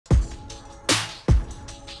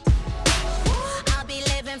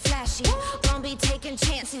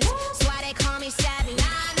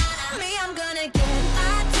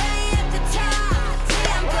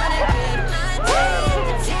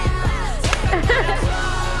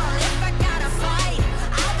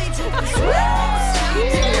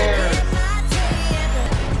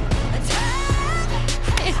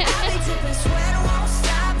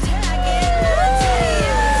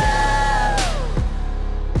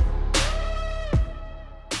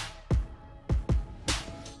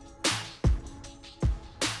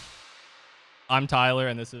I'm Tyler,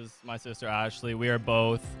 and this is my sister Ashley. We are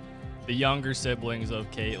both the younger siblings of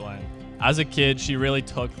Caitlyn. As a kid, she really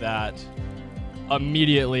took that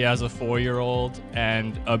immediately as a 4-year-old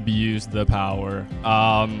and abused the power.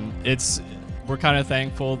 We're kind of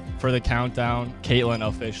thankful for the countdown. Caitlyn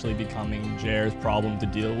officially becoming Jer's problem to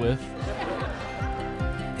deal with.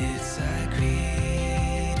 It's like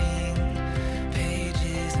reading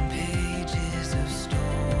pages and pages of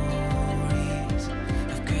stories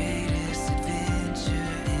of greatest adventure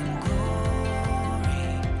and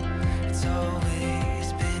glory. It's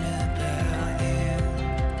always been about you.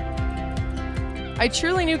 I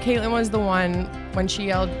truly knew Caitlyn was the one when she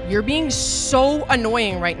yelled, "You're being so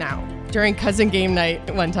annoying right now," during cousin game night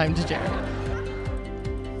one time to Jared.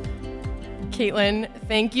 Caitlyn,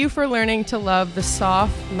 thank you for learning to love the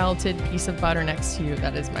soft, melted piece of butter next to you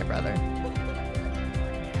that is my brother.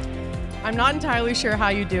 I'm not entirely sure how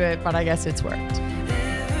you do it, but I guess it's worked.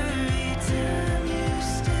 Every time you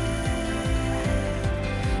step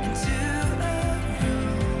into a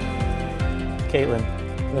room. Caitlyn,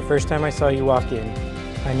 the first time I saw you walk in,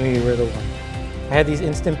 I knew you were the one. I had these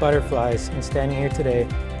instant butterflies, and standing here today,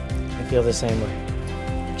 I feel the same way.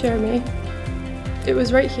 Jeremy, it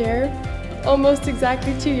was right here, almost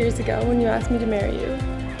exactly 2 years ago when you asked me to marry you,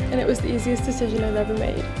 and it was the easiest decision I've ever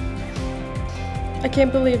made. I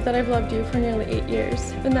can't believe that I've loved you for nearly 8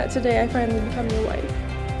 years, and that today I finally become your wife.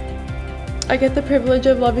 I get the privilege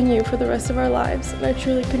of loving you for the rest of our lives, and I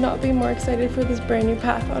truly could not be more excited for this brand new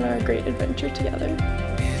path on our great adventure together.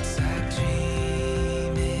 It's like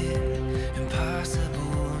dreaming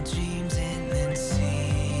impossible dreams and then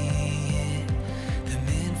seeing them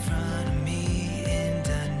in front of me, and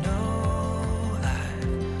I know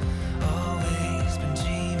I've always been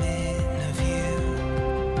dreaming of you.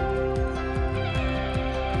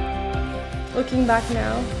 Looking back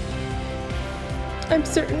now, I'm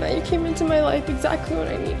certain that you came into my life exactly when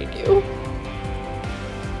I needed you.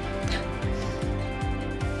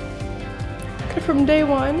 From day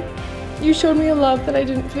one, you showed me a love that I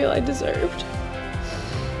didn't feel I deserved.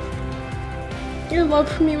 Your love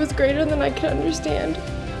for me was greater than I could understand,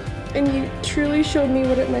 and you truly showed me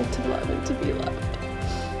what it meant to love and to be loved.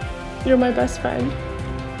 You're my best friend,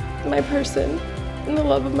 my person, and the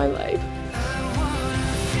love of my life.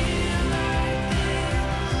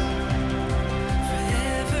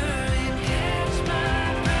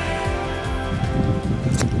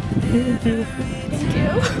 Thank you.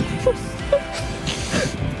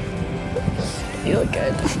 You look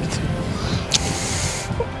good.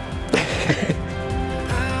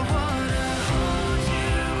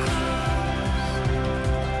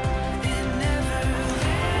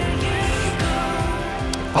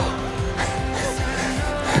 Oh,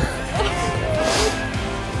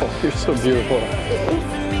 you're so beautiful.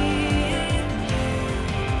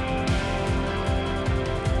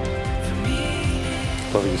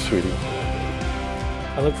 Love you, sweetie.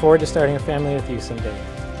 I look forward to starting a family with you someday,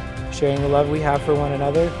 sharing the love we have for one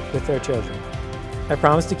another with our children. I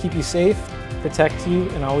promise to keep you safe, protect you,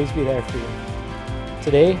 and always be there for you.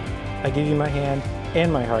 Today, I give you my hand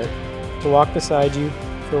and my heart to walk beside you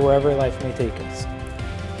for wherever life may take us.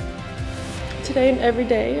 Today and every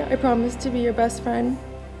day, I promise to be your best friend,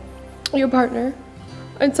 your partner,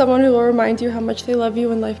 and someone who will remind you how much they love you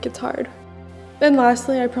when life gets hard. And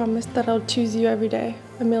lastly, I promise that I'll choose you every day,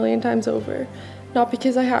 1,000,000 times over, not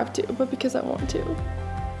because I have to, but because I want to.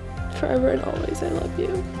 Forever and always, I love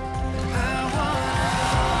you.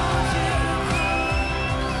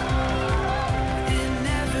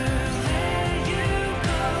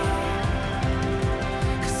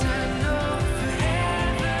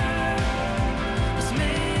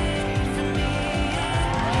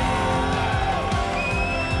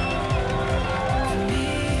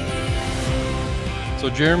 So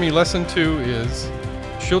Jeremy, lesson 2 is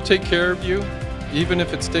she'll take care of you, even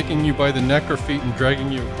if it's taking you by the neck or feet and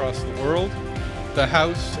dragging you across the world, the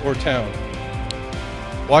house, or town.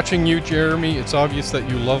 Watching you, Jeremy, it's obvious that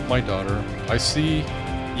you love my daughter. I see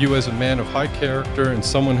you as a man of high character and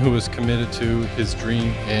someone who is committed to his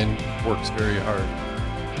dream and works very hard.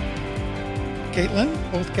 Caitlyn,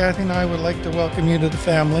 both Kathy and I would like to welcome you to the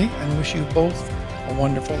family and wish you both a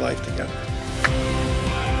wonderful life together.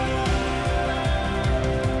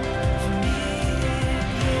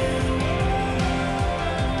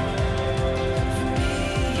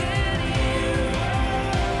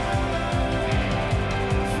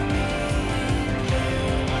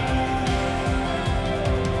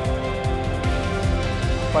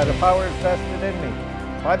 By the powers vested in me,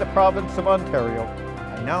 by the province of Ontario,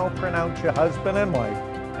 I now pronounce you husband and wife,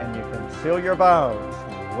 and you can seal your vows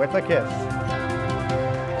with a kiss.